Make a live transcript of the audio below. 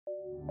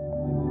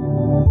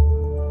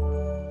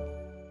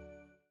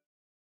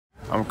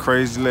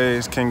Crazy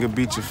Legs, King of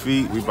Beat Your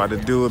Feet. We about to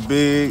do it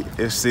big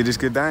if cities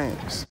could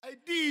dance.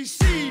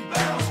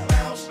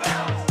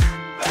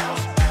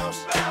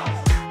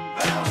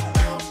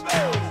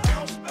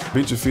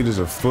 Beat Your Feet is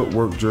a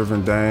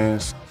footwork-driven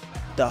dance.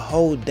 The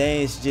whole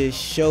dance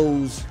just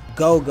shows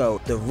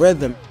go-go, the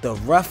rhythm, the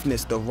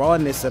roughness, the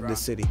rawness of the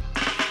city.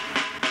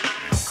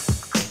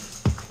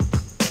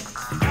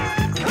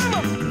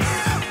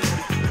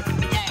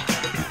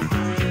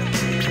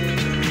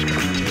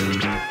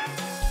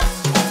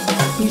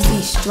 You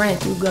see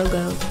strength through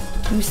go-go.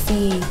 You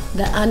see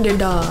the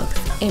underdogs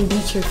and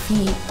Beat Your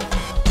Feet.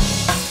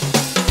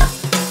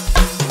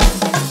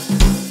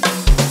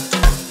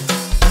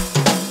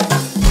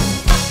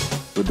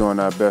 We're doing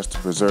our best to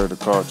preserve the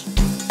culture.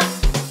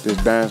 This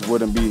dance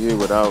wouldn't be here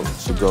without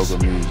the go-go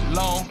music.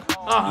 Long,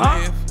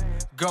 live,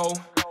 go,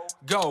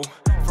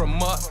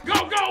 from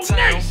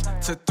uptown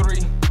to 3.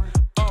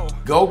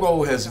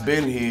 Go-go has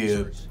been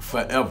here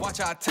forever. Watch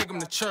how I take them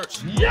to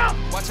church. Yeah.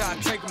 Watch how I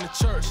take them to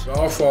church. The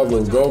godfather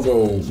of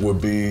go-go would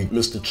be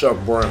Mr. Chuck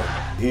Brown.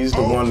 He's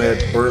the one that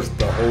birthed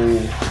the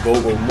whole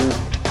go-go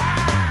movement.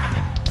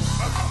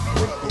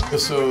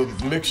 It's a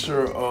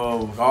mixture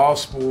of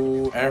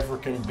gospel,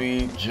 African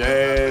beat,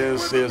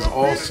 jazz. There's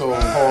also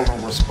call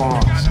and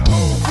response.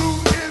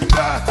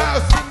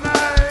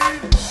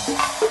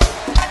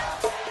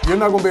 You're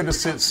not gonna be able to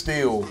sit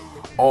still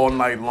all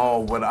night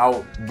long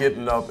without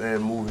getting up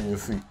and moving your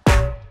feet.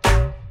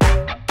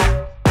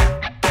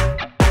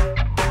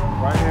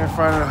 Right here in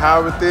front of the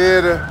Howard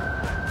Theater.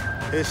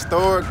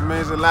 Historic,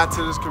 means a lot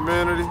to this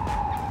community.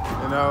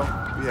 You know,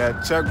 we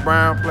had Chuck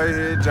Brown play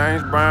here,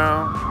 James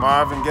Brown,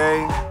 Marvin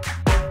Gaye.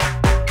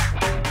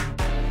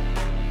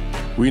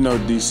 We know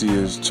DC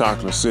is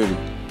Chocolate City,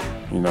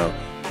 you know,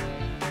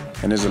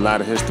 and there's a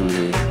lot of history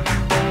here.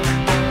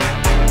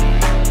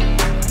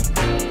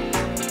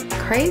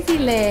 Crazy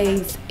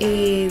Legs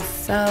is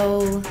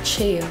so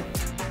chill.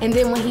 And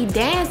then when he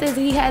dances,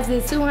 he has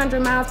his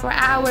 200 miles per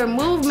hour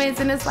movements,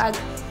 and it's like,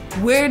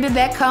 where did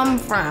that come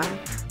from?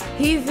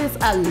 He's just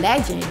a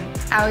legend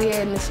out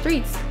here in the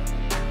streets.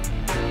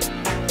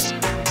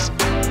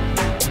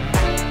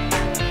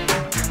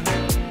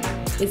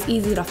 It's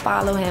easy to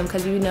follow him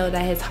because you know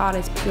that his heart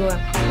is pure.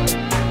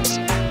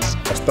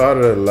 I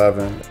started at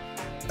 11.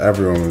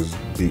 Everyone was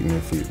beating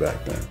their feet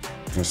back then.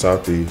 In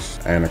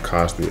Southeast and the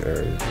Costa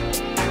area.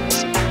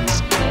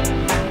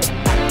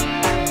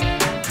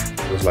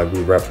 It was like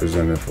we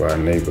represented for our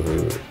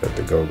neighborhood at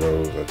the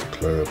go-go's, at the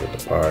club, at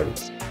the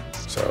parties.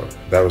 So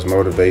that was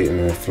motivating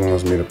and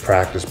influenced me to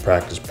practice,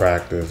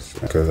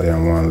 because I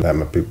didn't want to let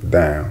my people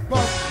down.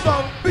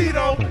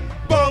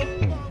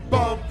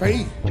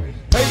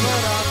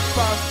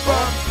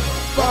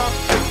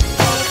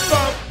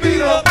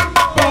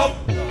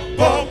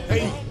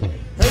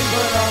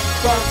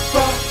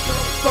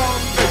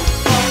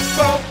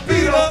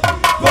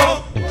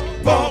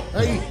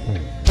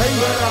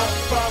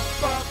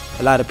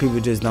 A lot of people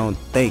just don't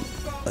think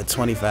a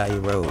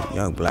 25-year-old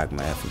young black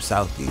man from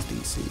Southeast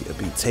DC will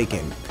be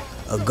taking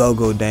a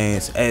go-go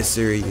dance as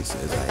serious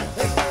as I am.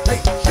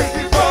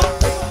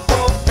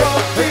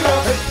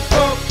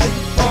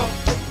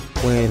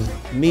 When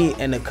me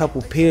and a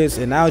couple peers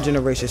in our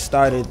generation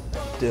started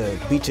the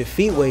Beat Your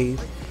Feet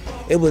wave,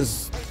 it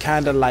was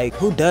kind of like,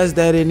 who does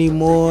that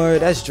anymore?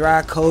 That's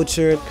dry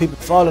culture. People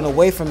falling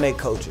away from their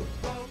culture.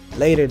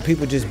 Later,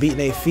 people just beating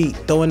their feet,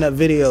 throwing up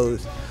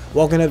videos,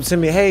 walking up to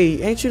me,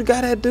 hey, ain't you the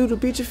guy that do the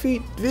Beat Your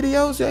Feet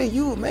videos? Hey,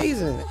 you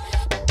amazing.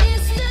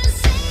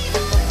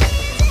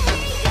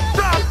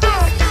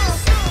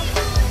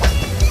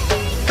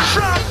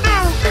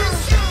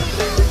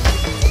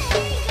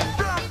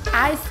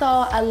 I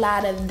saw a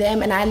lot of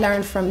them and I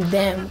learned from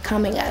them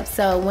coming up.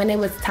 So when it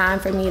was time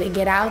for me to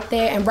get out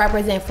there and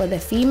represent for the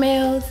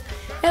females,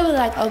 it was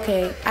like,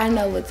 okay, I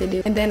know what to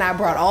do. And then I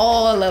brought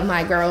all of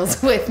my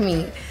girls with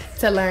me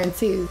to learn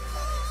too.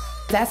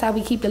 That's how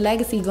we keep the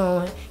legacy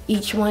going.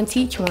 Each one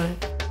teach one.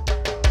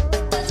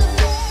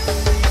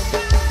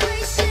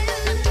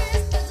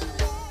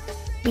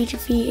 Beat Your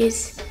Feet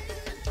is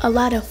a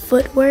lot of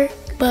footwork,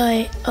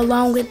 but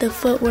along with the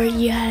footwork,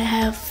 you gotta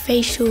have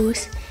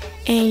facials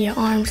and your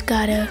arms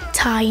gotta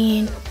tie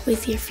in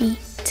with your feet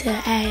to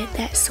add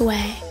that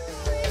swag.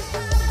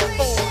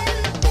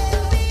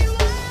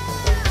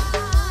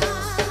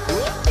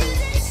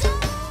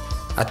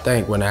 I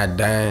think when I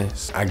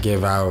dance, I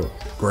give out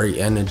great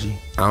energy.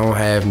 I don't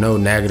have no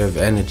negative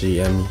energy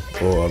in me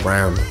or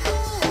around me.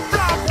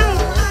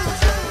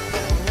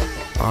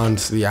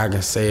 Honestly, I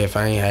can say if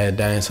I ain't had a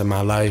dance in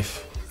my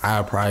life,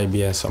 I'd probably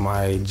be in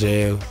somebody's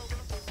jail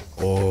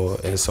or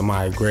in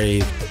somebody's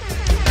grave.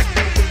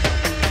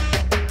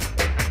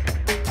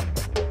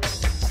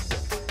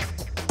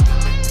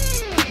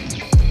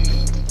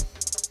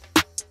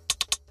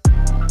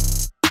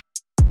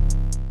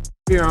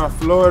 Here on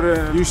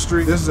Florida and U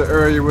Street, this is an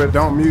area where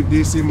Don't Mute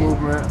DC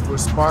movement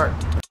was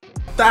sparked.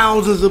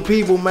 Thousands of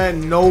people,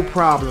 man, no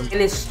problem.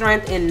 And it's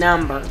strength in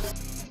numbers.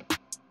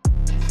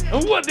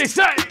 And what they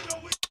say?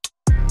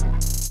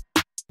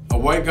 A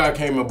white guy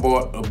came and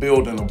bought a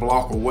building a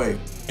block away,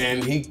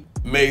 and he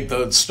made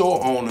the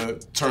store owner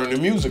turn the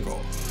music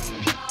off.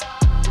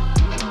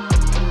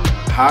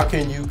 How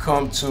can you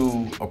come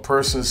to a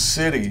person's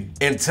city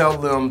and tell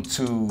them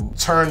to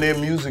turn their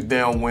music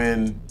down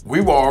when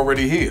we were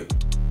already here?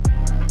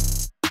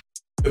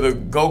 The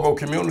go-go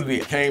community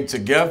came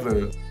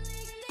together.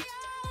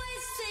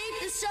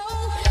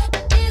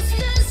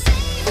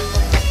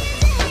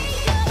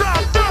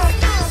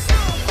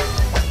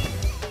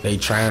 They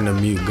trying to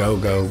mute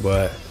go-go,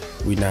 but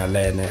we not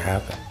letting it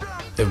happen.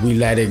 If we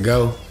let it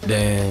go,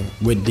 then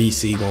what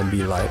DC gonna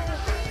be like?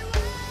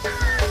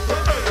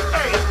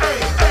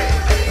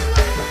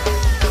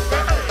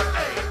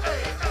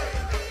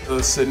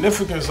 The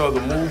significance of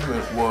the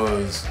movement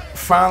was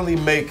finally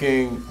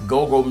making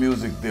go-go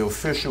music the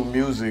official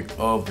music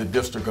of the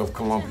District of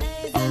Columbia.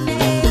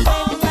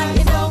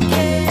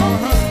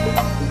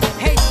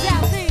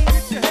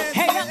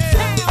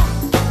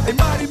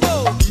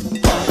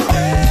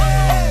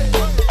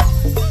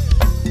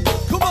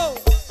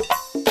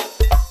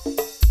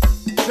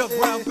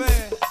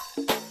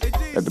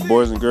 At the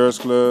Boys and Girls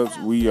Clubs,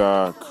 we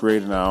are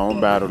creating our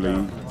own battle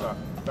league.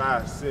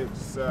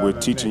 We're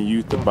teaching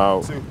youth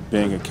about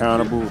being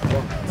accountable.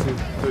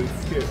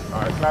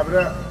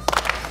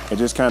 And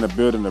just kind of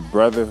building a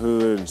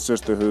brotherhood and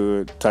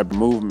sisterhood type of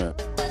movement.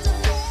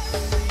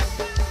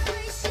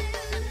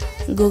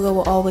 Go-go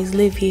will always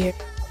live here.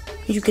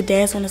 You could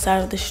dance on the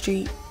side of the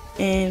street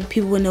and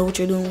people would know what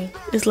you're doing.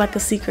 It's like a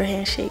secret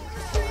handshake.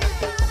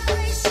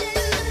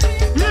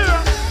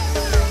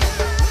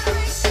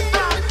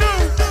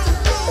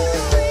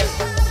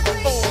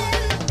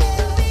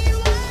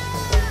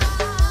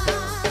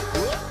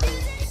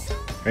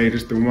 Hey,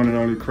 this is the one and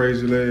only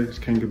Crazy Legz,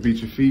 King of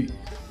Beat Your Feet.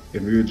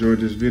 If you enjoyed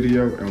this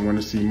video and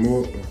want to see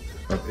more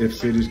of If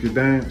Cities Could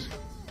Dance,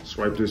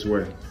 swipe this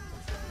way.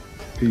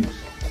 Peace.